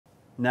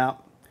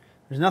Now,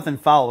 there's nothing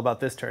foul about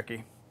this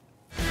turkey.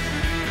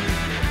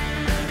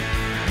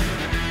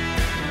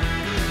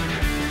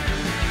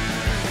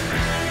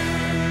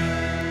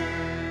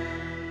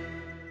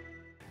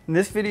 In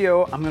this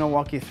video, I'm going to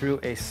walk you through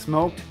a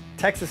smoked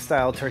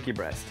Texas-style turkey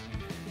breast.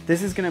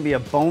 This is going to be a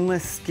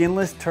boneless,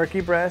 skinless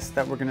turkey breast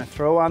that we're going to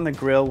throw on the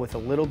grill with a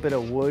little bit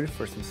of wood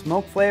for some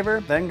smoke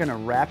flavor. Then going to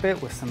wrap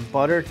it with some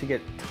butter to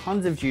get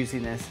tons of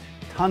juiciness,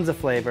 tons of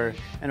flavor,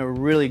 and a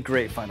really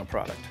great final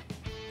product.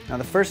 Now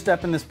the first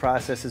step in this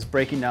process is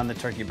breaking down the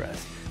turkey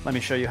breast. Let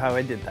me show you how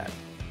I did that.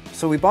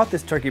 So we bought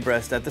this turkey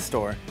breast at the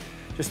store,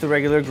 just the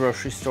regular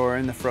grocery store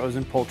in the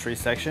frozen poultry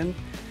section.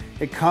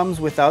 It comes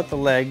without the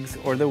legs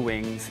or the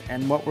wings,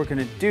 and what we're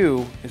going to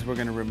do is we're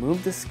going to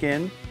remove the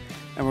skin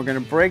and we're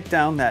going to break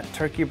down that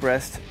turkey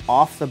breast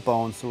off the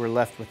bone so we're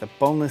left with a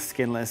boneless,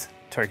 skinless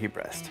turkey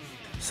breast.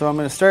 So I'm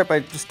going to start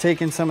by just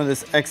taking some of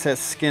this excess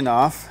skin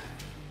off,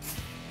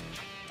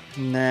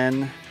 and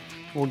then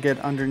we'll get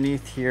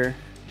underneath here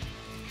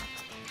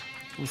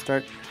and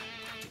start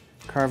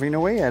carving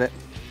away at it.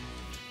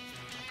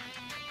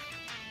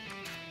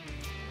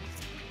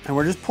 And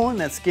we're just pulling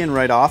that skin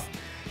right off.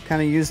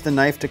 Kind of use the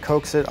knife to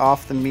coax it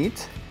off the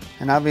meat.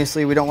 And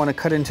obviously we don't want to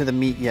cut into the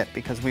meat yet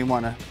because we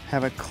want to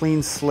have a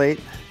clean slate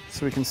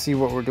so we can see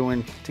what we're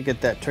doing to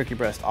get that turkey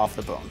breast off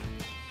the bone.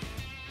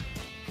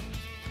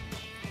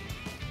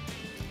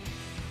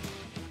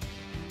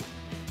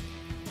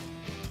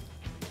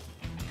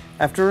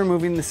 After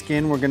removing the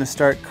skin, we're going to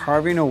start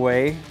carving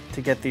away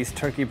to get these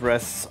turkey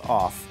breasts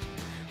off.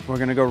 We're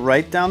going to go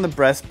right down the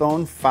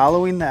breastbone,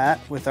 following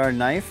that with our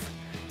knife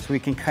so we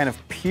can kind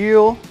of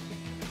peel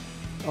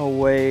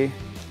away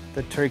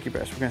the turkey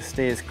breast. We're going to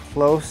stay as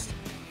close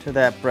to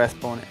that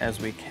breastbone as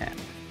we can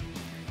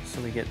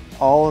so we get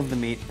all of the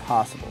meat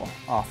possible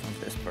off of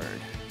this bird.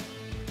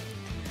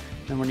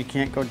 Then when you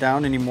can't go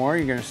down anymore,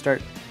 you're going to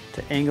start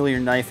to angle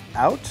your knife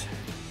out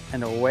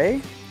and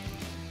away.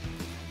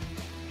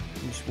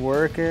 And just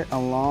work it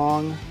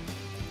along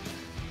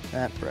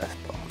that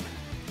breastbone.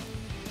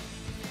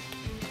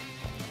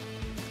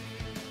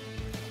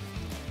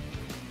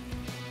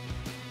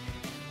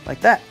 Like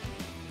that.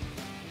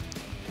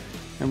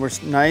 And we're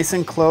nice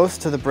and close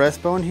to the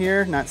breastbone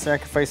here, not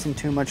sacrificing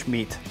too much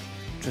meat,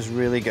 which is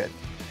really good.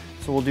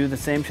 So we'll do the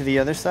same to the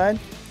other side,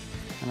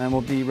 and then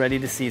we'll be ready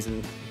to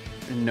season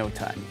in no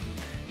time.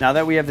 Now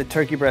that we have the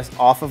turkey breast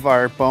off of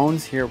our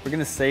bones here, we're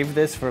gonna save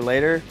this for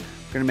later.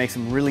 We're gonna make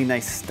some really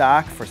nice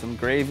stock for some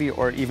gravy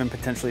or even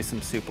potentially some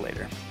soup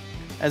later.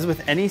 As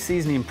with any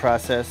seasoning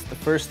process, the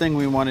first thing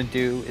we wanna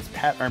do is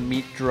pat our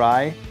meat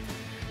dry,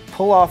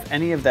 pull off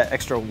any of that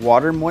extra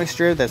water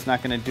moisture that's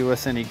not gonna do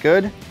us any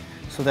good,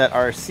 so that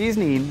our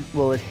seasoning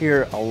will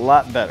adhere a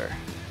lot better.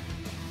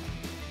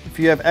 If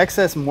you have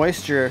excess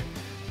moisture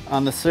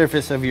on the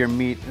surface of your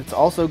meat, it's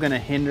also going to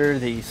hinder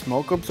the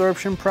smoke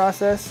absorption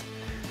process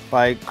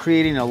by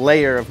creating a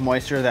layer of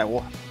moisture that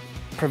will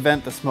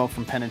prevent the smoke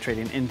from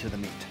penetrating into the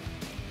meat.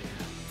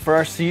 For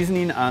our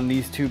seasoning on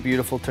these two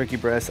beautiful turkey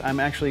breasts,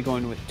 I'm actually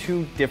going with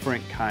two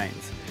different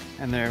kinds,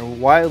 and they're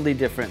wildly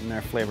different in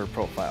their flavor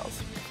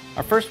profiles.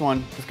 Our first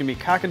one is going to be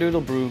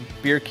Cock-a-Doodle Brew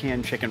Beer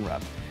Can Chicken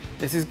Rub.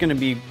 This is going to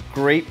be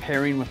great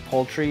pairing with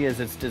poultry as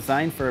it's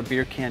designed for a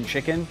beer can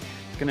chicken.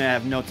 It's going to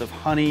have notes of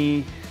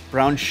honey,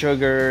 brown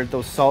sugar,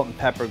 those salt and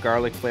pepper,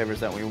 garlic flavors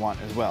that we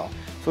want as well.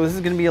 So this is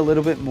going to be a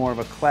little bit more of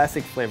a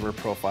classic flavor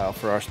profile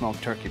for our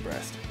smoked turkey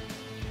breast.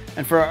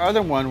 And for our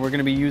other one, we're going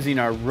to be using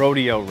our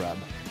Rodeo Rub.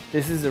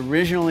 This is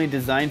originally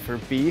designed for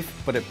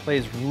beef, but it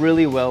plays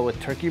really well with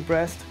turkey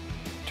breast.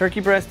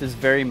 Turkey breast is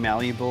very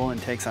malleable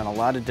and takes on a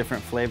lot of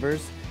different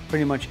flavors,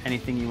 pretty much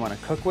anything you want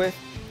to cook with.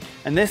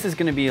 And this is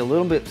going to be a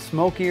little bit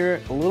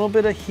smokier, a little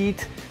bit of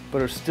heat,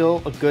 but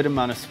still a good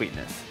amount of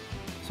sweetness.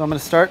 So I'm going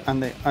to start on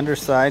the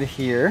underside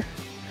here.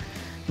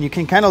 And you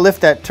can kind of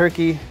lift that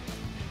turkey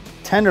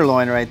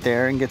tenderloin right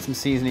there and get some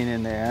seasoning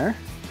in there.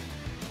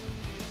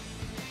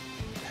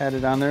 Pat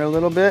it on there a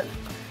little bit,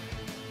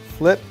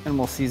 flip, and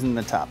we'll season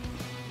the top.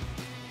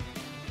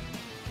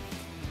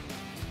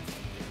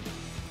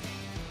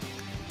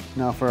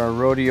 Now for our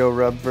Rodeo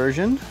Rub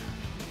version.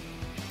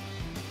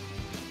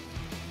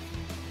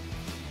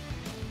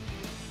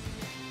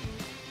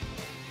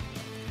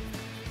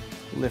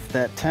 Lift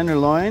that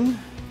tenderloin,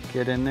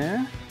 get in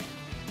there.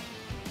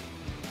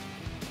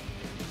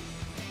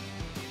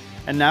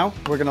 And now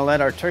we're going to let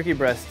our turkey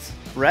breasts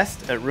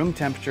rest at room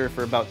temperature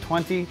for about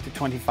 20 to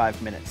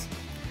 25 minutes.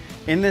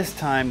 In this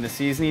time, the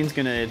seasoning is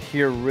going to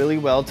adhere really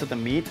well to the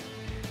meat,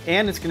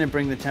 and it's going to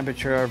bring the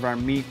temperature of our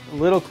meat a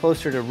little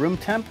closer to room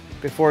temp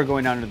before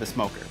going onto the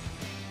smoker.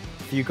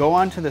 If you go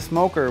onto the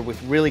smoker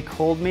with really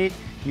cold meat,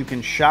 you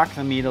can shock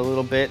the meat a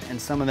little bit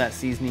and some of that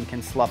seasoning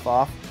can slough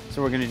off.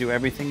 So we're going to do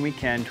everything we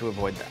can to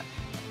avoid that.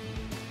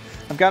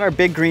 I've got our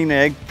big green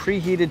egg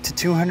preheated to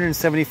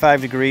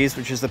 275 degrees,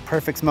 which is the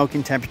perfect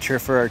smoking temperature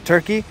for our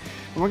turkey.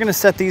 And we're going to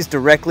set these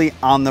directly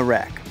on the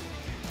rack.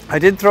 I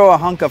did throw a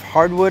hunk of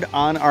hardwood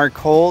on our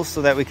coals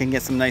so that we can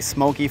get some nice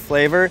smoky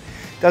flavor.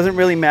 Doesn't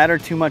really matter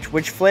too much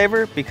which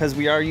flavor because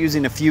we are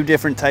using a few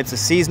different types of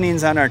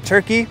seasonings on our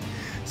turkey.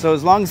 So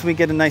as long as we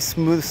get a nice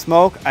smooth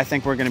smoke, I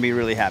think we're gonna be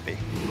really happy.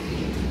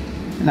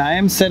 And I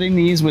am setting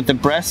these with the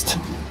breast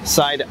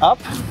side up,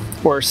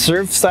 or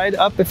served side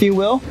up if you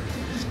will,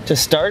 to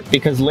start,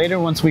 because later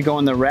once we go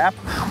in the wrap,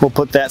 we'll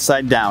put that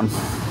side down.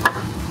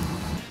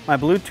 My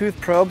Bluetooth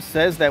probe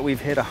says that we've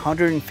hit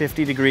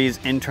 150 degrees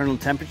internal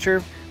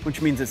temperature,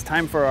 which means it's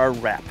time for our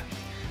wrap.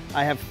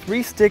 I have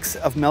 3 sticks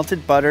of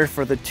melted butter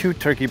for the 2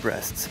 turkey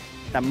breasts.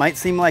 That might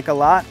seem like a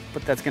lot,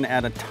 but that's gonna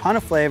add a ton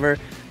of flavor,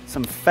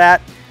 some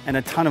fat, and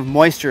a ton of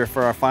moisture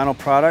for our final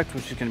product,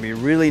 which is gonna be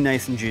really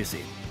nice and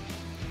juicy.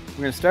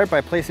 We're gonna start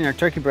by placing our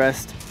turkey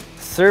breast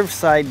served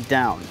side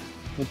down.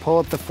 We'll pull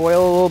up the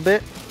foil a little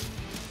bit,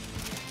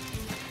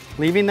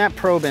 leaving that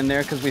probe in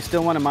there because we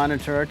still want to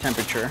monitor our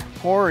temperature.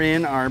 Pour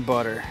in our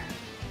butter.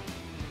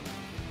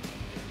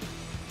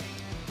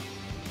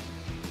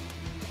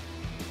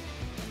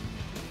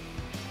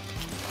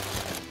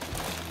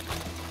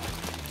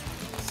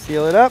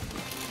 Seal it up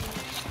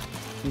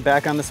and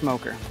back on the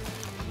smoker.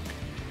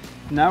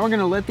 Now we're going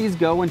to let these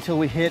go until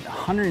we hit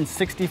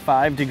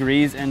 165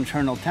 degrees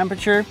internal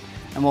temperature,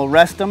 and we'll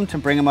rest them to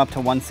bring them up to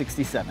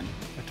 167.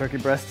 Our turkey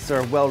breasts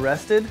are well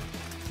rested.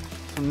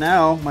 So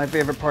now my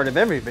favorite part of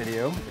every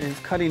video is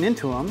cutting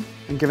into them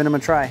and giving them a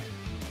try.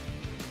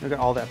 Look at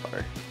all that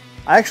butter.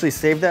 I actually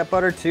saved that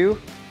butter too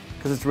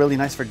because it's really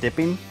nice for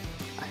dipping.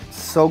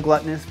 It's so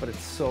gluttonous, but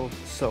it's so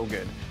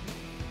good.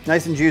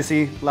 Nice and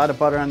juicy, a lot of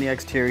butter on the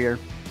exterior.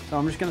 So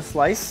I'm just gonna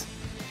slice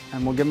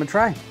and we'll give them a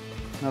try.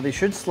 Now they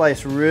should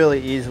slice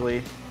really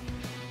easily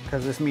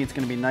because this meat's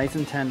gonna be nice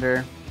and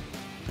tender.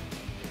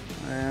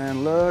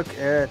 And look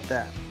at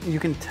that. You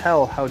can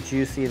tell how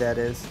juicy that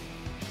is.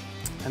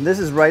 And this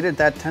is right at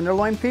that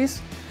tenderloin piece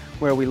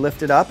where we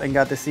lifted up and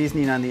got the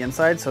seasoning on the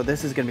inside, so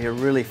this is gonna be a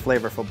really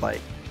flavorful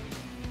bite.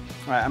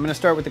 All right, I'm gonna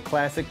start with the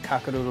classic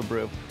Cock-a-Doodle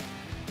brew.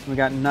 We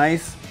got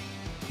nice,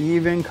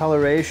 even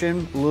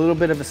coloration, a little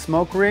bit of a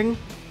smoke ring.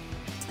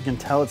 You can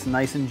tell it's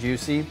nice and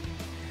juicy.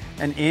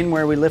 And in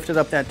where we lifted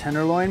up that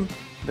tenderloin,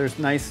 there's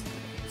nice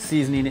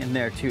seasoning in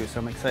there too, so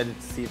I'm excited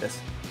to see this.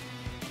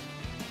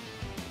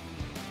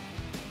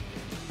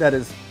 That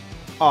is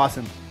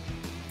awesome.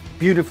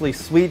 Beautifully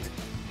sweet,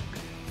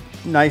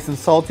 nice and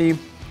salty,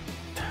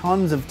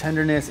 tons of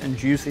tenderness and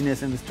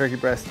juiciness in this turkey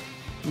breast.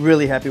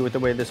 Really happy with the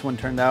way this one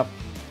turned out,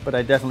 but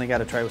I definitely got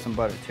to try with some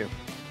butter too.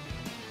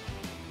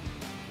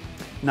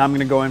 Now I'm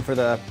going to go in for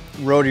the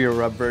Rodeo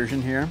Rub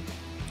version here.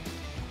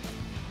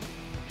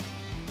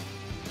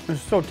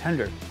 It's so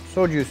tender,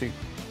 so juicy.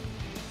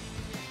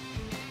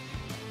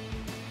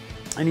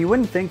 And you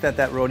wouldn't think that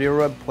that Rodeo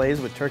Rub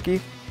plays with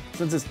turkey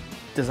since it's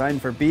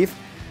designed for beef,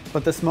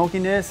 but the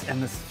smokiness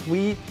and the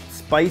sweet,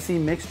 spicy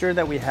mixture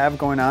that we have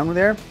going on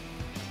there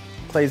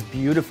plays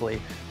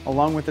beautifully,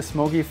 along with the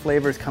smoky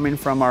flavors coming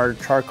from our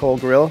charcoal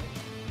grill.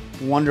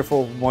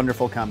 Wonderful,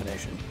 wonderful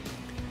combination.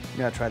 You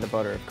gotta try the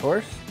butter, of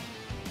course.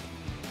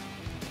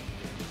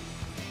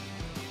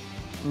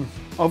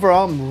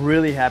 Overall, I'm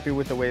really happy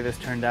with the way this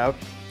turned out.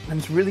 And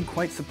it's really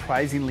quite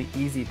surprisingly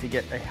easy to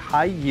get a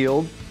high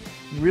yield,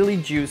 really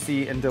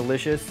juicy and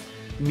delicious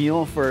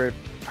meal for,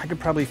 I could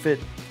probably fit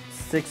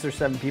 6 or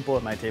 7 people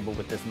at my table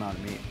with this amount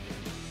of meat.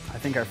 I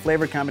think our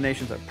flavor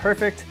combinations are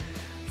perfect.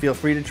 Feel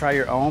free to try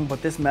your own,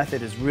 but this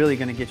method is really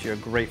going to get you a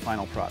great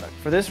final product.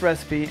 For this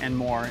recipe and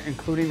more,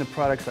 including the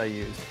products I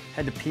used,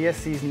 head to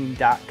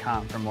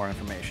psseasoning.com for more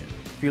information.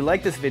 If you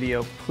like this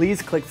video,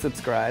 please click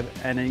subscribe,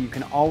 and then you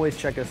can always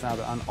check us out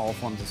on all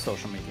forms of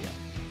social media.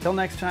 Till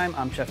next time,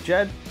 I'm Chef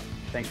Jed.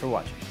 Thanks for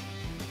watching.